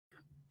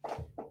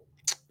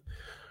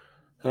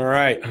All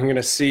right, I'm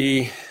gonna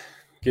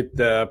get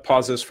the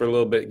pause this for a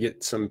little bit,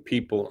 get some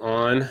people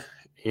on,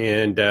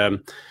 and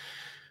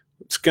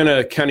it's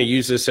gonna kind of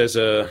use this as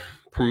a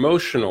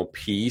promotional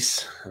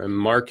piece and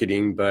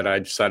marketing, but I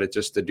decided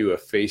just to do a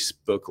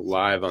Facebook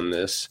Live on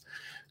this.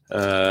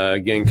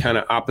 Again, kind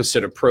of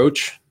opposite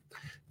approach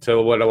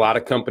to what a lot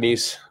of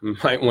companies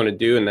might want to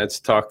do, and that's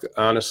talk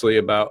honestly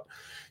about,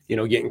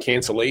 getting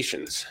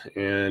cancellations,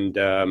 and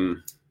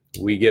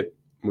we get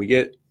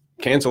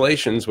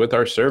cancellations with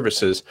our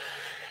services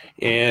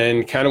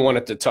and kind of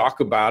wanted to talk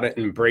about it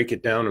and break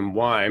it down and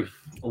why.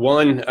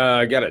 One,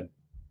 I got a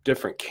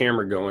different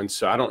camera going,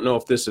 so I don't know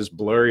if this is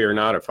blurry or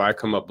not, if I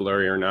come up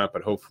blurry or not,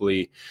 but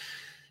hopefully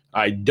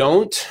I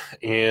don't.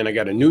 And I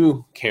got a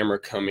new camera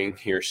coming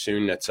here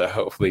soon that's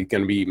hopefully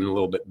going to be even a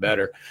little bit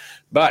better.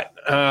 But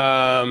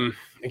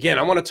again,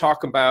 I want to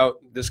talk about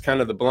this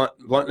kind of the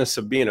bluntness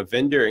of being a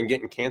vendor and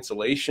getting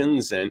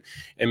cancellations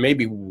and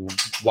maybe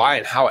why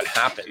and how it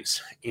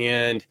happens.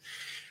 And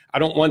I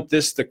don't want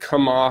this to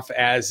come off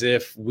as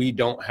if we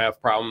don't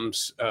have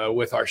problems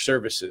with our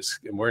services.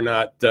 We're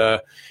not,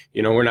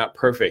 we're not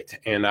perfect.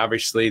 And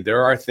obviously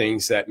there are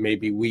things that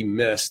maybe we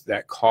missed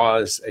that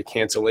cause a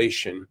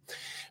cancellation.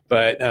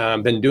 But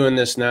I've been doing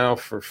this now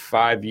for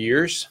 5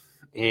 years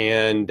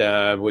and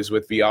was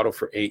with vAuto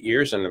for 8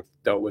 years, and I've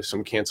dealt with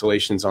some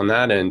cancellations on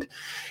that end.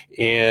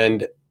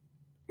 And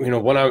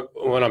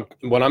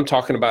what I'm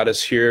talking about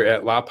is here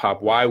at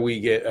LOPOP, why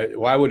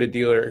would a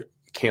dealer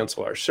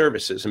cancel our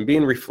services? And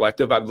being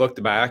reflective, I've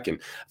looked back and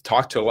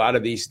talked to a lot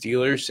of these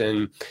dealers,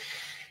 and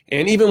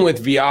even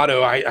with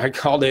vAuto, I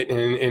called it,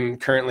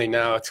 and currently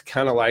now it's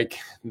kind of like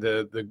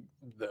the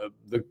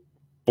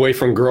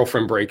boyfriend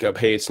girlfriend breakup.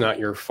 Hey, it's not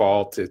your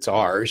fault, it's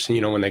ours.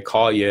 When they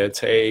call you, it's,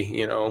 hey,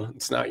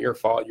 it's not your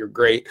fault, you're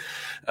great,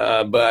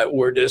 but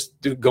we're just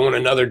going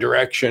another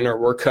direction, or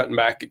we're cutting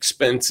back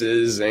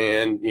expenses,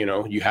 and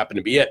you happen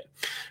to be it.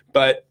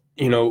 But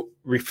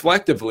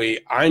reflectively,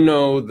 I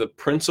know the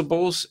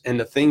principles and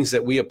the things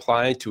that we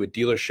apply to a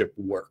dealership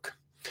work.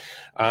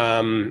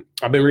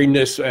 I've been reading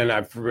this, and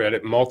I've read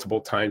it multiple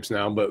times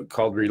now, but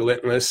called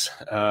Relentless,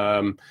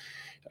 From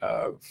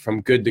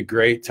Good to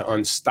Great to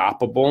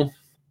Unstoppable.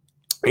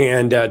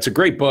 And it's a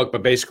great book,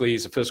 but basically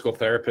he's a physical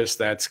therapist.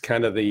 That's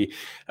kind of the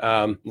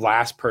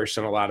last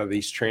person a lot of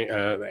these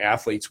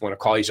athletes want to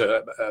call. He's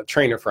a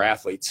trainer for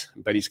athletes,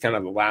 but he's kind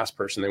of the last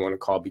person they want to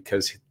call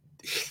because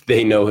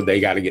they know they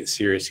got to get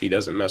serious. He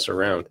doesn't mess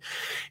around.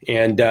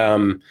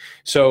 And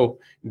so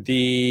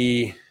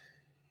that's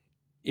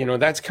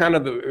kind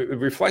of the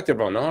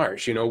reflective on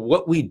ours,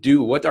 what we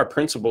do, what our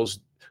principles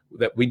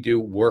that we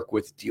do work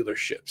with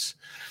dealerships.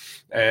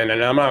 And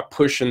I'm not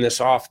pushing this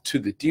off to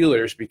the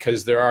dealers,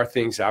 because there are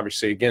things,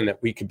 obviously, again,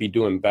 that we could be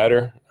doing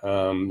better.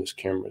 This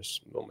camera's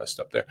a little messed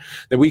up there.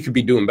 That we could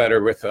be doing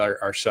better with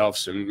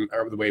ourselves and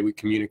the way we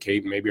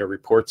communicate, maybe our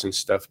reports and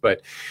stuff.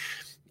 But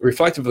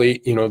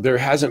reflectively, there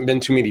hasn't been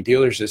too many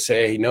dealers that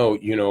say, no,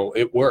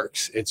 it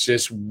works. It's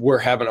just we're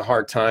having a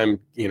hard time,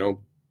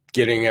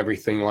 getting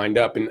everything lined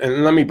up.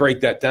 And let me break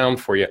that down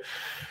for you.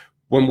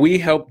 When we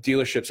help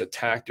dealerships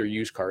attack their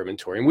used car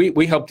inventory, and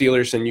we help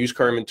dealers in used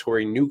car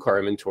inventory, new car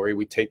inventory,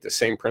 we take the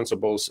same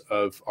principles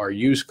of our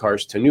used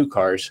cars to new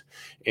cars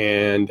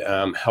and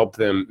help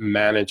them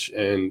manage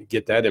and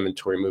get that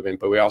inventory moving.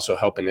 But we also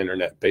help in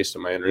internet, based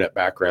on my internet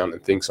background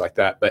and things like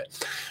that, but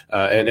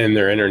and in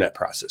their internet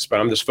process. But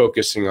I'm just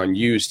focusing on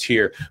used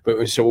here.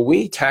 But so when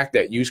we attack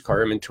that used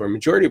car inventory,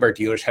 majority of our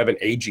dealers have an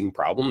aging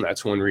problem.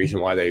 That's one reason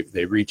why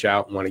they reach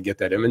out and want to get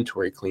that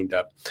inventory cleaned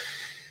up.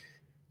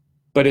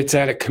 But it's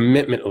at a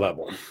commitment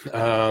level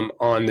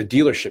on the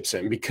dealership's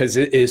end, because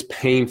it is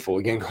painful.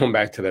 Again, going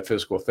back to that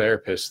physical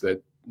therapist,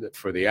 that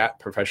for the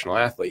professional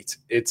athletes,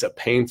 it's a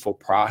painful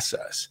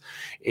process.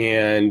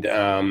 And,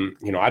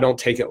 I don't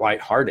take it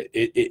lighthearted.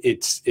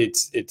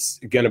 It's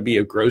going to be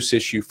a gross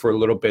issue for a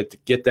little bit to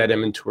get that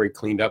inventory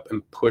cleaned up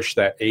and push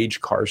that age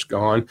cars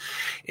gone.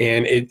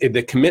 And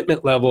the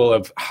commitment level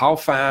of how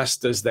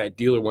fast does that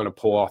dealer want to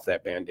pull off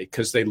that Band-Aid?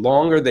 Because the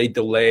longer they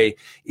delay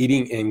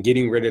eating and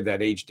getting rid of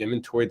that aged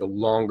inventory, the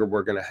longer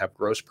we're going to have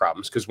gross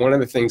problems. Because one of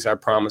the things I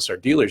promise our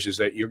dealers is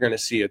that you're going to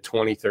see a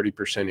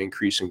 20-30%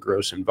 increase in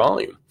gross and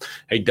volume.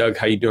 Hey, Doug,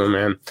 how you doing,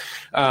 man?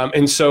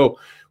 And so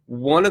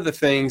one of the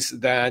things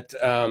that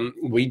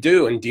we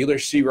do, and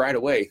dealers see right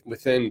away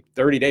within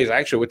 30 days,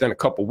 actually within a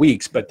couple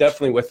weeks, but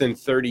definitely within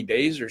 30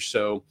 days or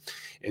so,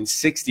 in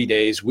 60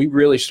 days, we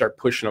really start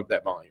pushing up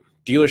that volume.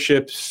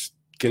 Dealerships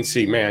can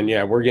see, man,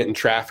 yeah, we're getting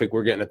traffic,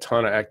 we're getting a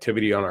ton of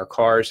activity on our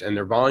cars, and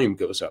their volume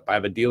goes up. I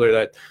have a dealer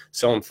that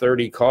selling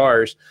 30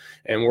 cars,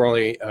 and we're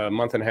only a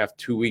month and a half,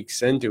 2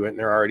 weeks into it, and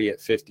they're already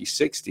at 50,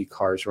 60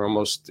 cars. We're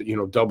almost,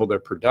 double their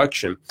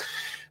production.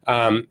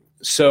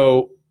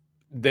 So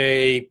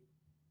they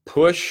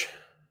push,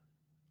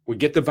 we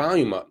get the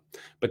volume up.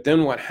 But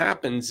then what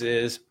happens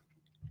is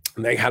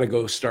And they got to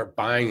go start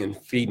buying and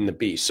feeding the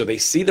beast. So they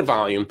see the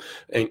volume,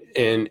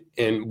 and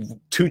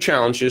two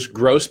challenges.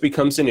 Gross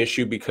becomes an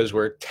issue because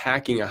we're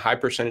attacking a high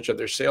percentage of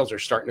their sales are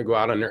starting to go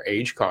out on their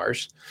aged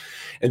cars.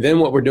 And then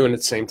what we're doing at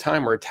the same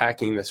time, we're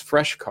attacking this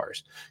fresh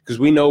cars, because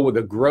we know with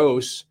the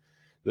gross,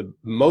 the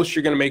most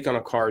you're going to make on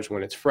a car is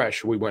when it's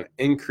fresh. We want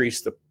to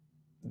increase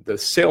the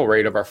sale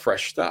rate of our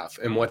fresh stuff.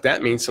 And what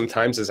that means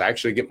sometimes is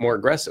actually get more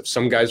aggressive.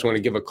 Some guys want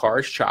to give a car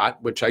a shot,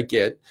 which I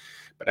get.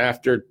 But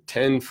after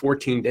 10,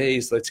 14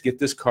 days, let's get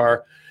this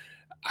car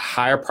a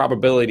higher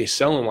probability of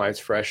selling while it's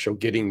fresh, so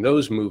getting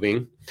those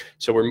moving.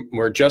 So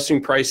we're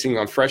adjusting pricing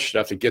on fresh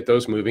stuff to get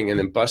those moving, and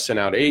then busting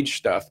out aged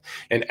stuff.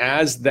 And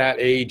as that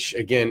age,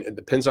 again, it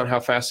depends on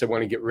how fast they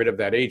want to get rid of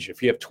that age.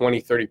 If you have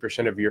 20,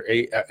 30% of your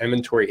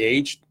inventory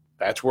aged,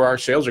 that's where our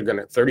sales are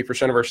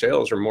 30% of our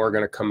sales or more are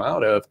going to come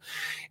out of.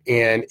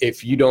 And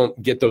if you don't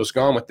get those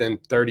gone within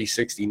 30,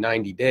 60,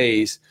 90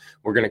 days,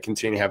 we're going to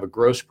continue to have a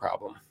gross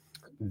problem.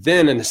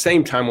 Then in the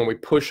same time, when we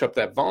push up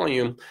that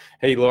volume,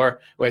 hey, Laura,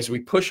 as we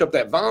push up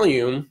that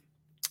volume,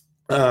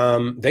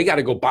 they got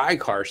to go buy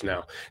cars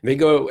now. They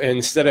go,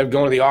 instead of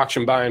going to the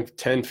auction buying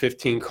 10,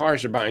 15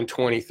 cars, they're buying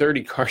 20,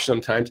 30 cars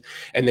sometimes,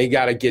 and they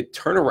got to get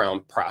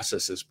turnaround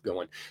processes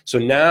going. So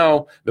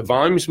now the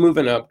volume's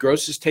moving up,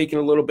 gross is taking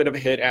a little bit of a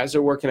hit as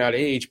they're working out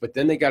age, but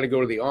then they got to go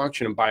to the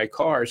auction and buy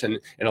cars. And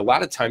a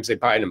lot of times they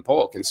buy it in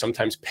bulk and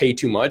sometimes pay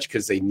too much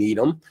because they need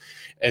them.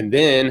 And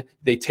then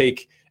they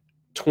take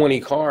 20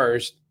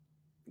 cars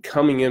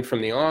coming in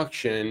from the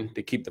auction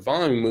to keep the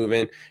volume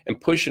moving and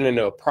push it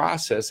into a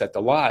process at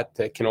the lot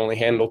that can only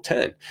handle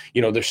 10.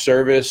 You know, their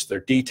service,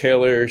 their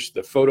detailers,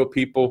 the photo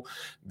people,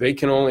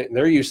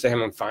 they're used to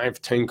having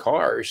 5, 10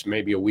 cars,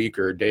 maybe a week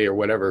or a day or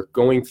whatever,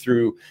 going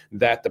through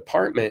that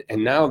department.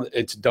 And now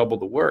it's double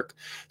the work.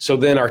 So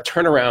then our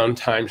turnaround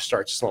time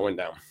starts slowing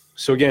down.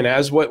 So again,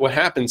 as what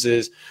happens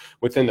is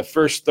within the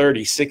first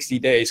 30, 60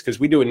 days, because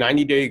we do a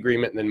 90-day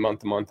agreement and then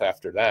month to month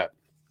after that.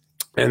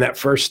 And that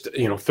first,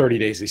 30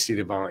 days, they see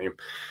the volume.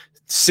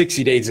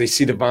 60 days, they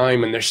see the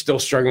volume, and they're still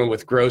struggling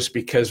with gross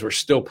because we're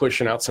still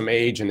pushing out some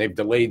age, and they've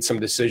delayed some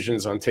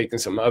decisions on taking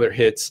some other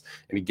hits.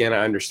 And again,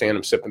 I understand,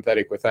 I'm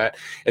sympathetic with that.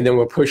 And then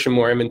we're pushing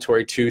more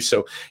inventory too.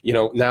 So,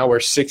 now we're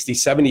 60,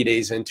 70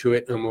 days into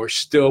it, and we're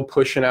still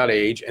pushing out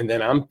age. And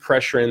then I'm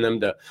pressuring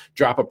them to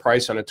drop a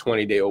price on a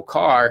 20-day-old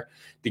car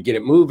to get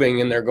it moving.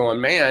 And they're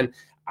going, man,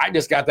 I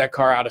just got that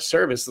car out of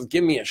service.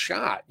 Give me a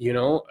shot.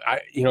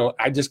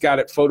 I just got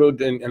it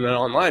photoed and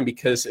online,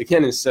 because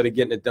again, instead of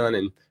getting it done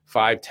in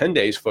 5, 10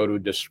 days, photo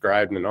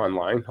described and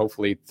online,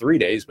 hopefully 3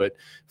 days, but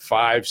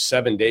 5,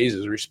 7 days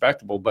is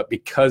respectable. But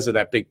because of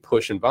that big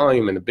push in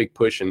volume and the big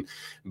push in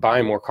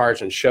buying more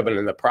cars and shoving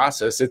in the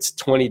process, it's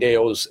 20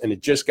 days and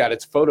it just got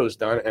its photos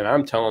done. And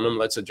I'm telling them,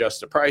 let's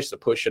adjust the price to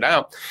push it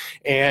out.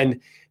 And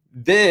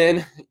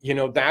then,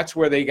 that's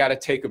where they got to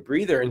take a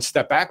breather and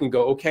step back and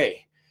go,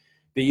 okay,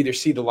 they either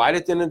see the light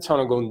at the end of the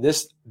tunnel going,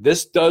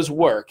 this does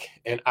work,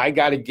 and I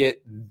got to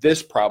get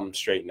this problem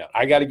straightened out.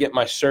 I got to get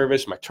my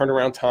service, my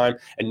turnaround time,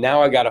 and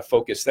now I got to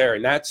focus there.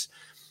 And that's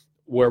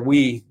where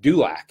we do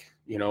lack.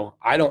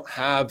 I don't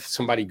have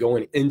somebody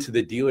going into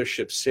the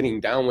dealership, sitting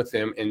down with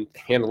them and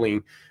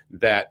handling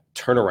that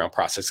turnaround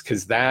process,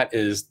 because that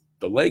is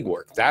the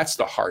legwork. That's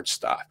the hard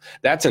stuff.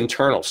 That's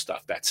internal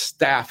stuff. That's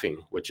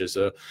staffing, which is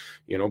a,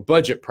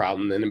 budget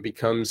problem. Then it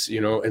becomes,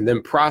 and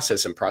then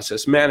process and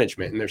process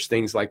management. And there's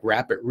things like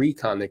Rapid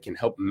Recon that can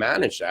help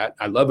manage that.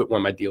 I love it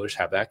when my dealers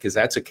have that, because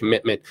that's a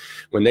commitment.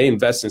 When they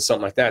invest in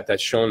something like that,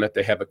 that's showing that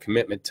they have a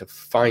commitment to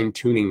fine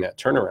tuning that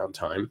turnaround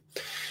time.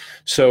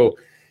 So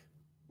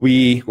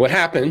what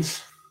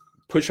happens?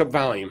 Push up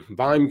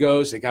volume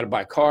goes, they got to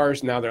buy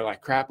cars. Now they're like,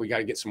 crap, we got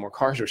to get some more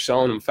cars. We're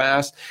selling them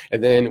fast.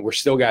 And then we're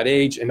still got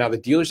age. And now the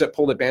dealers that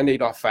pull the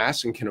Band-Aid off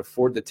fast and can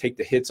afford to take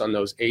the hits on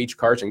those aged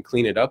cars and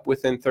clean it up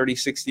within 30,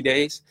 60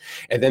 days.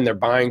 And then they're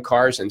buying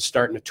cars and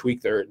starting to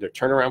tweak their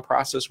turnaround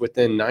process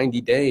within 90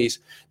 days.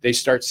 They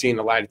start seeing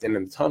the light at the end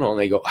of the tunnel, and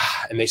they go,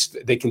 and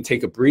they can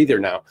take a breather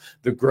now.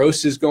 The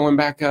gross is going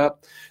back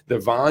up. The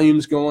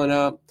volume's going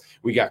up.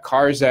 We got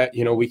cars that,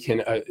 we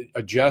can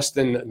adjust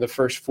in the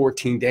first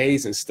 14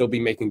 days and still be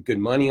making good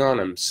money on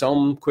them. Sell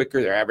them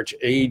quicker. Their average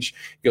age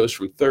goes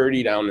from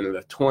 30 down into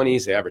the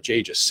 20s. The average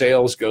age of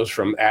sales goes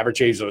from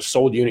average age of a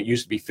sold unit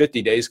used to be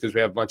 50 days because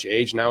we have a bunch of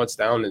age. Now it's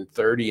down in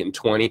 30 and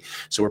 20.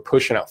 So we're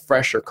pushing out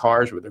fresher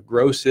cars where the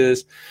gross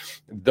is.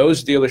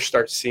 Those dealers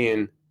start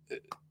seeing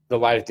the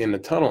light at the end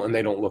of the tunnel, and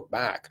they don't look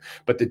back.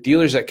 But the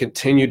dealers that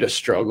continue to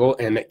struggle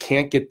and that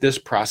can't get this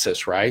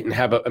process right and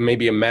have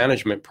maybe a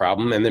management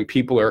problem, and then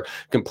people are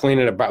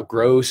complaining about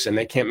gross and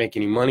they can't make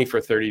any money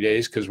for 30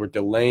 days because we're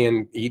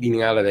delaying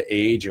eating out of the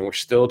age and we're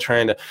still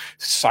trying to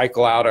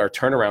cycle out our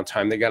turnaround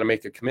time, they got to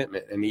make a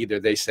commitment. And either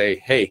they say,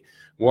 hey,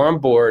 we're on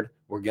board,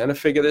 we're going to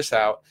figure this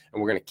out,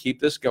 and we're going to keep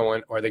this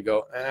going, or they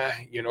go,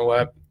 you know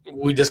what?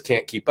 We just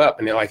can't keep up.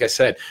 And like I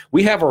said,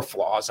 we have our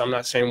flaws. I'm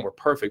not saying we're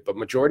perfect, but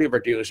majority of our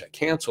dealers that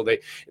cancel,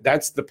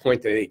 that's the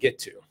point that they get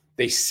to.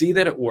 They see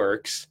that it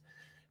works,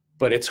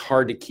 but it's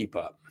hard to keep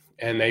up.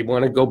 and they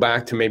want to go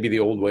back to maybe the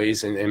old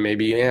ways and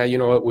maybe, yeah, you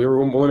know what,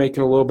 we're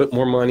making a little bit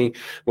more money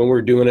when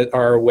we're doing it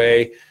our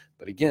way.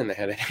 But again, they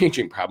had an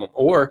aging problem.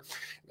 Or,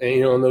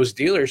 you know, and those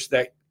dealers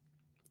that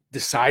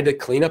decide to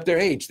clean up their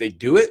age, they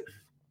do it.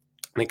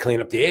 They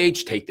clean up the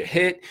age, take the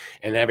hit,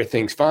 and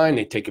everything's fine.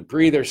 They take a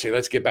breather, say,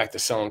 let's get back to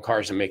selling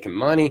cars and making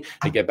money.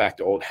 They get back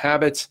to old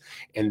habits.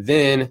 And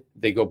then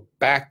they go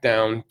back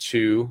down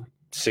to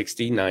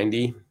 60,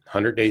 90,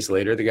 100 days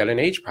later, they got an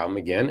age problem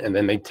again. And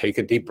then they take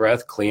a deep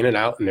breath, clean it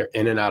out, and they're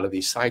in and out of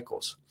these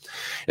cycles.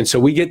 And so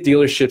we get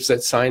dealerships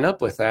that sign up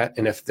with that.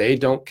 And if they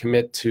don't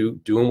commit to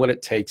doing what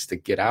it takes to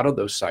get out of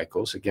those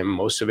cycles, again,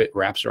 most of it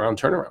wraps around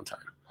turnaround time.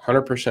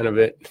 100% of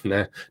it,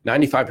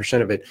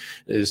 95% of it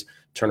is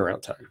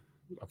turnaround time.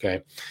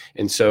 Okay.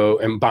 And so,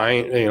 and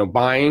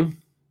buying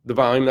the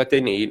volume that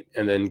they need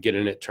and then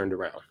getting it turned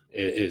around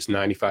is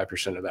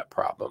 95% of that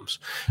problems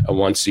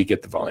once you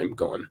get the volume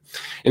going.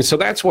 And so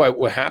that's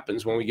what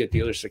happens when we get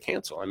dealers to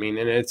cancel. I mean,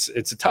 and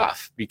it's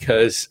tough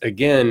because,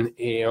 again,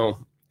 you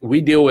know,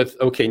 we deal with,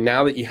 okay,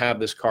 now that you have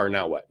this car,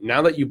 now what?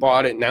 Now that you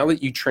bought it, now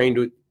that you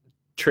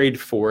trade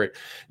for it,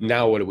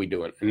 now what are we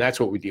doing? And that's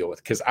what we deal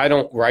with, because I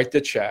don't write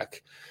the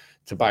check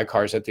to buy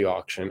cars at the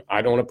auction.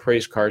 I don't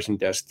appraise cars in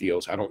desk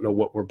deals. I don't know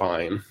what we're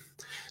buying.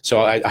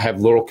 So I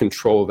have little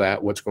control of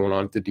that, what's going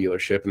on at the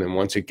dealership. And then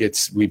once it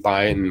gets, we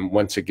buy it, and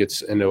once it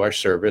gets into our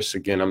service,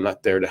 again, I'm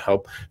not there to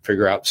help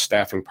figure out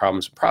staffing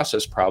problems and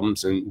process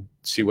problems and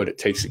see what it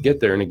takes to get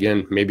there. And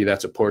again, maybe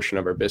that's a portion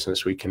of our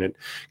business we can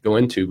go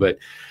into. But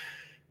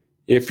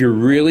if you're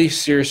really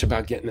serious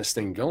about getting this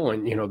thing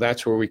going, you know,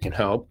 that's where we can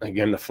help.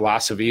 Again, the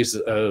philosophies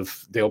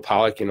of Dale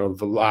Pollak, you know,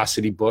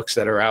 velocity books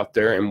that are out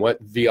there, and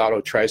what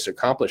vAuto tries to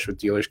accomplish with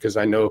dealers. Because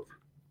I know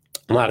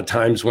a lot of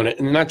times when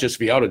and not just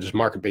vAuto, just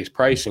market-based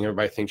pricing,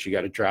 everybody thinks you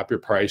got to drop your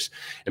price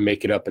and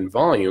make it up in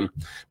volume,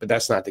 but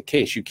that's not the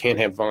case. You can't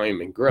have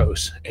volume and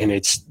gross. And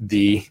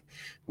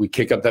we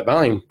kick up that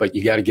volume, but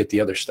you got to get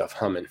the other stuff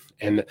humming.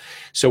 And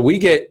so we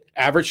get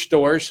average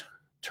stores,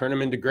 turn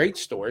them into great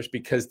stores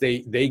because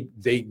they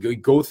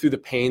go through the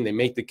pain, they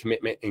make the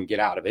commitment and get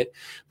out of it.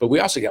 But we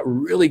also got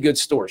really good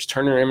stores,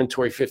 turn their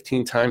inventory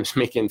 15 times,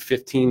 making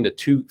 $1,500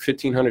 to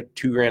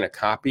 $2,000 a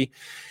copy,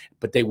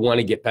 but they want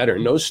to get better.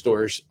 And those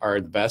stores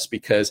are the best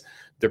because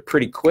they're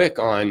pretty quick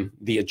on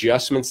the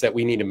adjustments that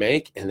we need to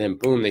make. And then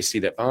boom, they see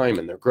that volume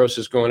and their gross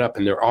is going up,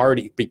 and they're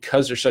already,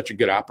 because they're such a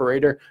good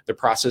operator, the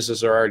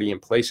processes are already in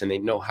place and they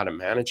know how to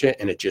manage it,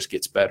 and it just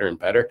gets better and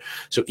better.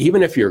 So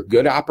even if you're a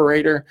good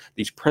operator,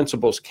 these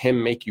principles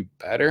can make you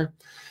better.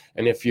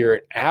 And if you're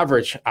an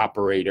average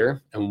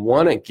operator and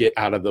want to get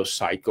out of those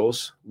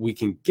cycles, we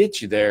can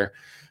get you there,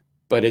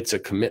 but it's a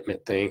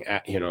commitment thing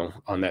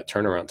on that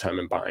turnaround time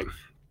and buying.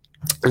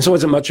 And so it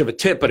wasn't much of a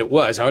tip, but it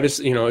was. I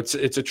just,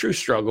 it's a true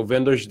struggle.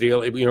 Vendors deal,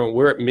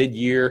 we're at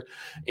mid-year.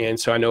 And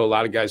so I know a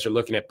lot of guys are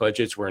looking at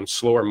budgets. We're in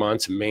slower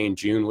months. May and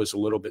June was a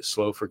little bit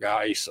slow for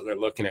guys. So they're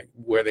looking at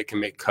where they can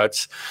make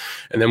cuts.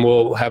 And then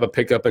we'll have a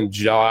pickup in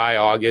July,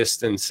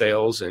 August in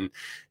sales. And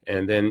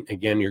then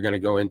again, you're going to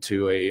go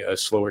into a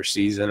slower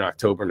season,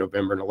 October,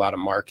 November, in a lot of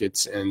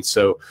markets. And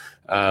so,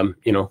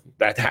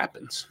 that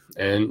happens.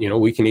 And,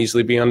 we can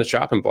easily be on the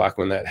chopping block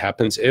when that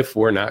happens if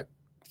we're not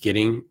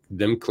getting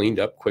them cleaned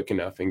up quick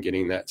enough and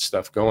getting that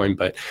stuff going.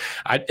 But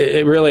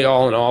it really,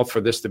 all in all,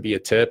 for this to be a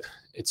tip,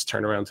 it's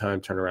turnaround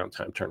time.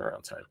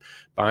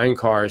 Buying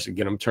cars and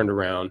get them turned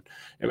around.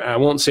 And I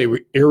won't say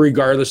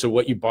irregardless of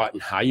what you bought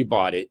and how you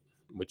bought it,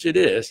 which it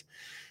is.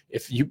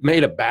 If you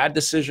made a bad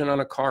decision on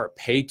a car,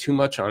 pay too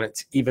much on it,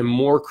 it's even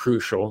more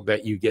crucial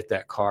that you get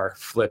that car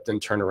flipped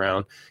and turned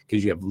around,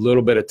 because you have a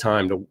little bit of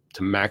time to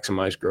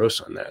maximize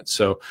gross on that.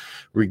 So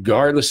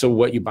regardless of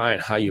what you buy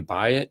and how you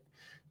buy it,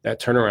 that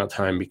turnaround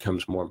time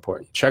becomes more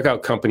important. Check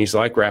out companies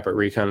like Rapid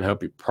Recon to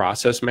help you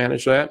process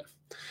manage that.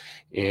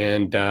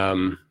 And,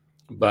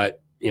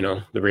 but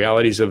the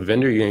realities of a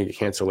vendor, you're going to get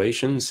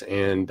cancellations.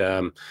 And,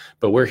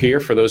 but we're here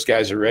for those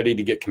guys who are ready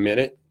to get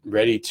committed,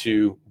 ready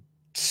to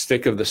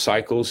stick of the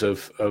cycles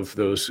of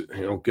those,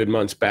 good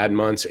months, bad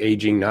months,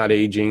 aging, not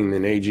aging,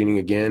 then aging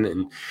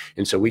again.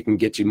 And so we can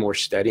get you more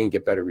steady and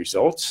get better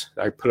results.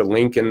 I put a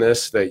link in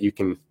this that you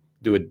can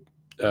do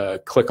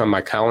click on my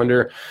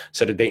calendar,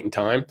 set a date and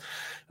time.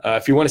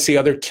 If you want to see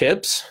other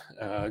tips,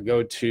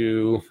 go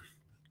to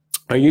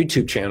our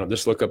YouTube channel.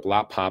 Just look up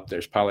Lot Pop.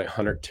 There's probably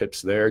 100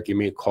 tips there. Give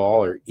me a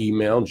call or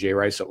email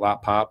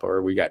jrice@lotpop,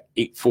 or we got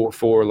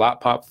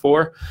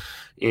 844-LOTPOP4.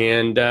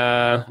 And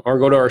or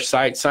go to our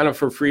site, sign up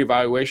for a free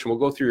evaluation. We'll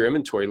go through your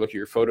inventory, look at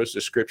your photos,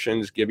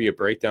 descriptions, give you a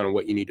breakdown of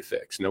what you need to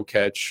fix. No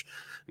catch,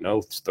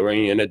 no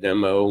throwing in a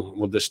demo.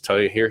 We'll just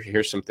tell you,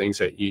 here's some things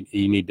that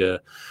you need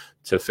to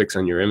fix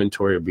on your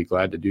inventory. I'll be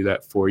glad to do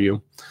that for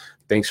you.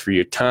 Thanks for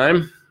your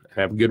time.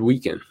 Have a good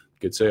weekend.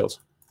 Good sales.